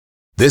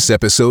This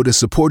episode is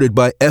supported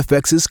by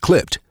FX's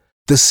Clipped,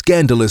 the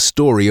scandalous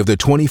story of the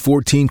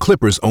 2014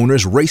 Clippers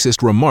owner's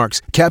racist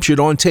remarks captured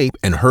on tape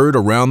and heard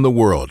around the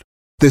world.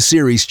 The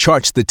series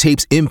charts the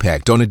tape's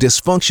impact on a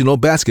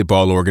dysfunctional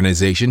basketball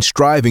organization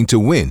striving to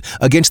win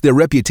against their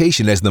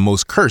reputation as the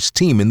most cursed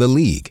team in the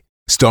league.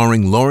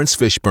 Starring Lawrence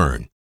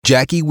Fishburne,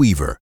 Jackie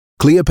Weaver,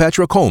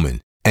 Cleopatra Coleman,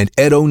 and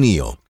Ed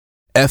O'Neill.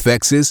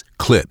 FX's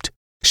Clipped,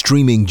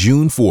 streaming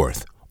June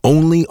 4th,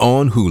 only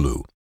on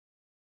Hulu.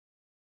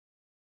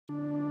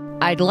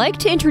 I'd like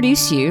to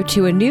introduce you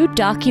to a new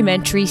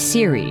documentary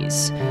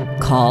series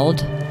called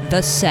The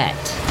Set.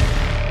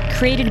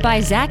 Created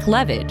by Zach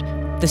Levitt,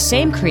 the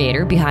same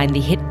creator behind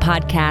the hit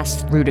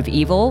podcasts Root of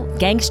Evil,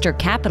 Gangster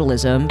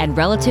Capitalism, and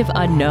Relative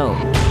Unknown.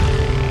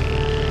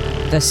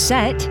 The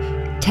Set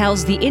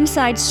tells the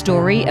inside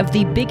story of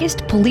the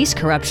biggest police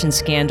corruption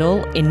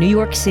scandal in New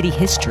York City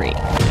history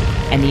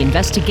and the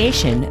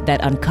investigation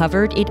that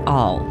uncovered it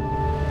all.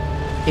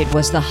 It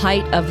was the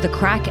height of the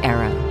crack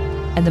era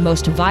and the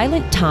most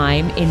violent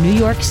time in New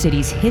York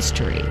City's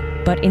history.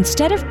 But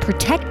instead of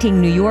protecting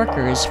New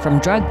Yorkers from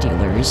drug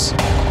dealers,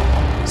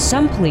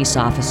 some police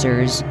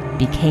officers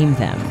became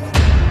them.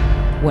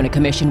 When a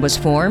commission was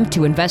formed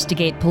to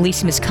investigate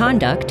police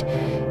misconduct,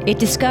 it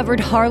discovered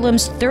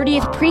Harlem's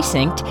 30th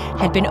precinct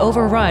had been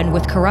overrun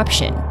with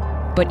corruption.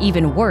 But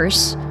even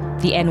worse,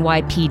 the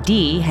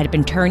NYPD had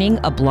been turning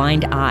a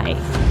blind eye.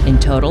 In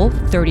total,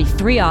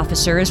 33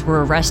 officers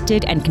were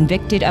arrested and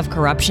convicted of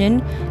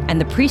corruption,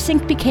 and the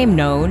precinct became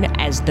known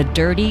as the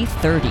Dirty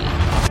 30.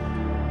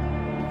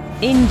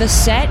 In The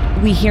Set,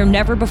 we hear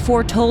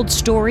never-before-told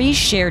stories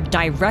shared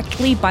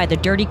directly by the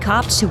dirty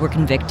cops who were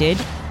convicted,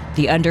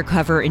 the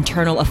undercover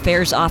internal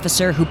affairs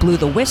officer who blew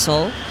the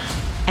whistle,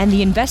 and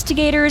the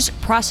investigators,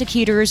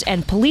 prosecutors,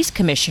 and police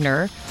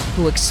commissioner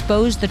who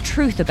exposed the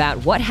truth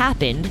about what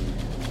happened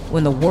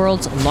when the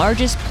world's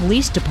largest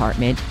police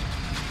department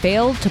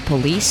failed to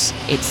police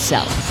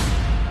itself.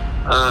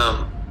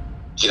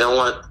 You know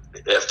what?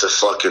 After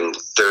fucking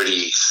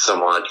 30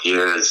 some odd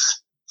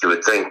years, you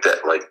would think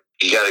that, like,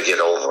 you gotta get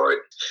over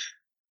it.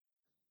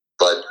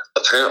 But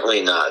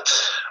apparently not.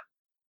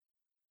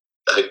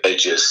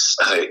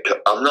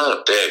 I'm not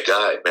a bad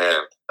guy,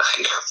 man.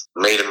 I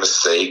made a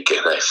mistake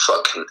and I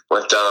fucking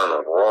went down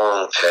a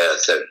wrong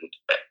path, and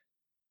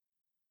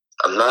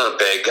I'm not a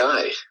bad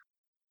guy.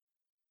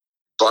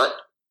 But,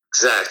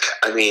 Zach,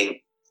 I mean,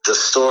 the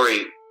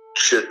story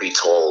should be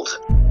told.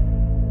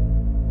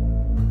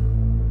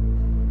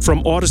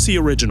 From Odyssey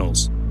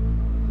Originals,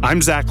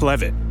 I'm Zach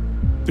Levitt,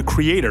 the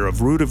creator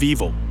of Root of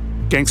Evil,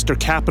 Gangster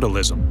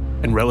Capitalism,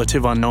 and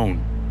Relative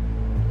Unknown.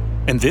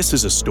 And this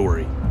is a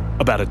story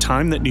about a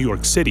time that New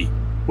York City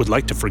would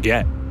like to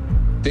forget.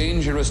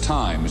 Dangerous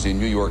times in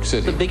New York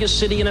City. The biggest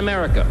city in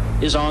America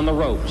is on the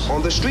ropes.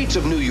 On the streets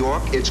of New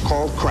York, it's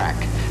called crack,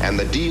 and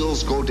the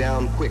deals go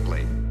down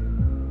quickly.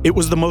 It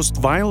was the most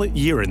violent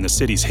year in the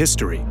city's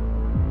history,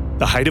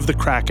 the height of the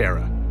crack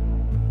era.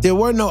 There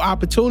were no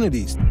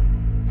opportunities.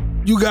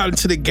 You got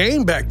into the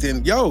game back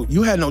then,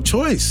 you had no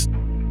choice.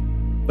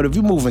 But if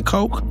you moving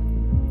coke,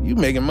 you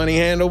making money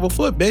hand over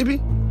foot, baby.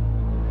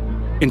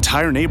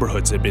 Entire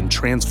neighborhoods had been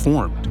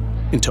transformed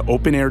into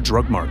open-air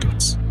drug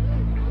markets.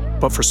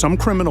 But for some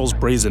criminals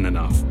brazen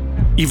enough,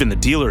 even the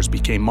dealers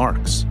became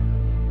marks.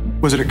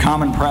 Was it a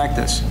common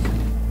practice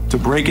to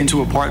break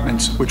into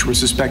apartments which were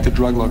suspected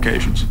drug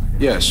locations?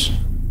 Yes.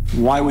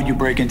 Why would you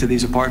break into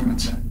these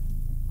apartments?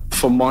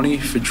 For money,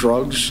 for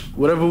drugs,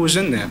 whatever was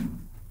in there.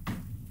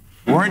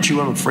 Weren't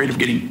you ever afraid of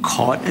getting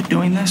caught at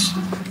doing this?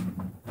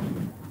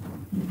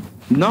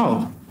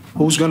 No.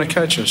 Who's gonna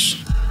catch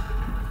us?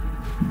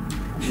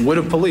 We're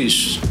the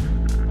police.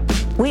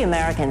 We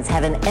Americans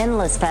have an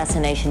endless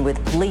fascination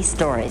with police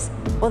stories.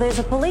 Well, there's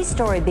a police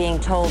story being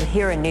told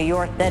here in New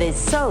York that is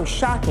so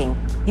shocking,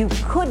 you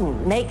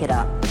couldn't make it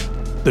up.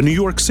 The New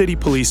York City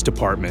Police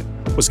Department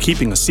was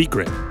keeping a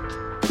secret.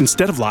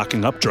 Instead of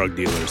locking up drug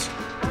dealers,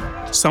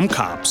 some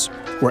cops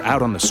were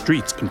out on the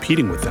streets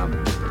competing with them.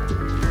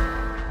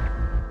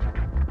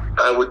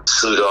 I would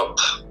suit up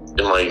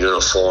in my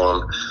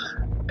uniform,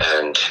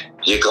 and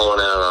you're going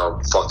out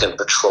on fucking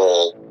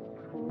patrol.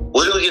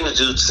 What are we gonna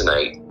do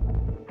tonight?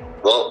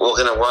 Well,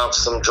 we're gonna rob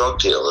some drug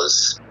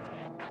dealers.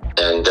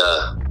 And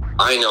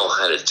I know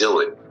how to do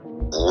it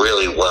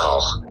really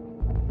well.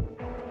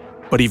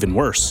 But even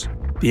worse,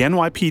 the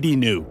NYPD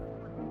knew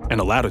and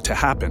allowed it to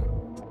happen.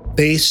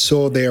 They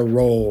saw their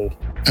role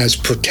as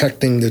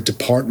protecting the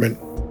department,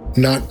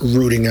 not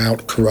rooting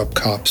out corrupt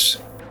cops.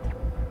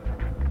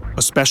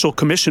 A special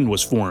commission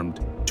was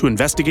formed to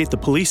investigate the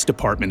police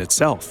department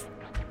itself.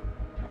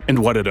 And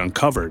what it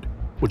uncovered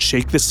would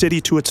shake the city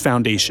to its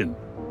foundation.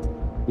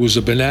 It was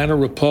a Banana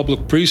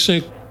Republic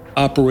precinct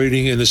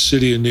operating in the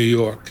city of New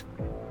York.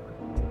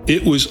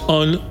 It was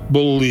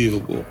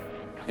unbelievable.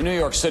 In New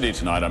York City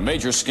tonight, a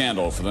major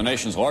scandal for the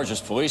nation's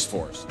largest police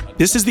force.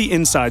 This is the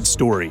inside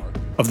story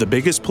of the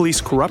biggest police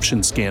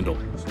corruption scandal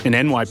in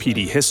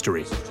NYPD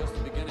history,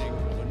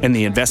 and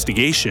the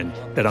investigation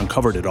that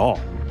uncovered it all.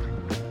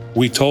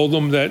 We told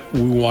them that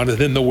we wanted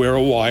them to wear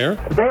a wire.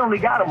 They only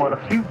got them on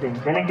a few things.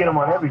 They didn't get them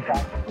on everything.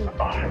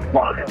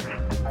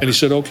 And he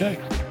said, okay.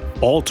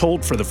 All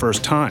told for the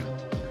first time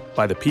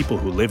by the people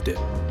who lived it.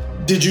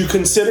 Did you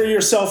consider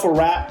yourself a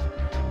rat?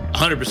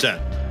 100%.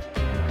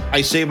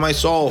 I saved my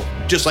soul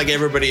just like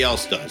everybody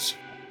else does.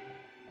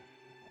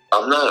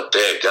 I'm not a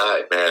bad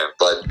guy, man,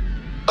 but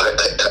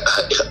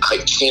I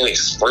can't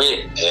explain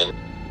it, man.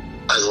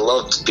 I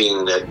loved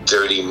being that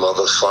dirty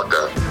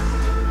motherfucker.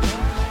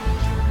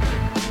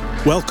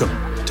 Welcome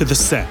to The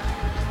Set,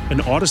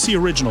 an Odyssey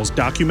Originals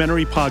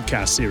documentary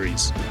podcast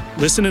series.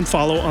 Listen and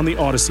follow on the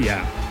Odyssey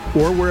app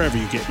or wherever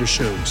you get your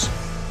shows.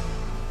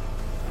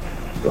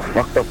 The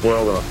fucked up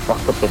world of a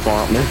fucked up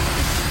apartment.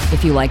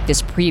 If you like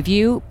this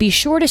preview, be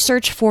sure to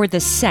search for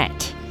The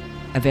Set.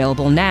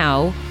 Available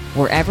now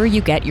wherever you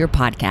get your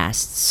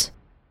podcasts.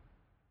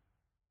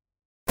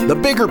 The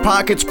Bigger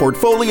Pockets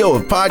portfolio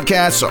of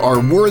podcasts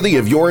are worthy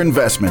of your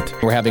investment.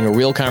 We're having a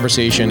real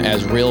conversation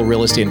as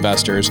real estate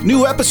investors.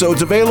 New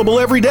episodes available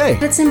every day.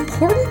 It's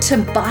important to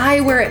buy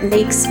where it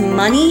makes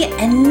money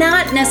and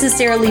not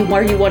necessarily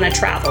where you want to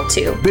travel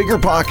to. Bigger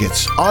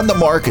Pockets, On the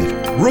Market,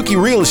 Rookie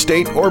Real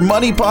Estate, or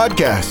Money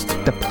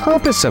Podcast. The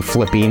purpose of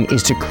flipping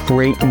is to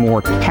create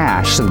more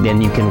cash so then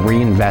you can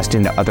reinvest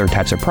into other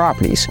types of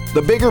properties.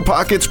 The Bigger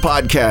Pockets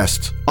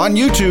Podcast, on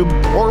YouTube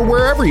or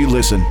wherever you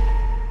listen.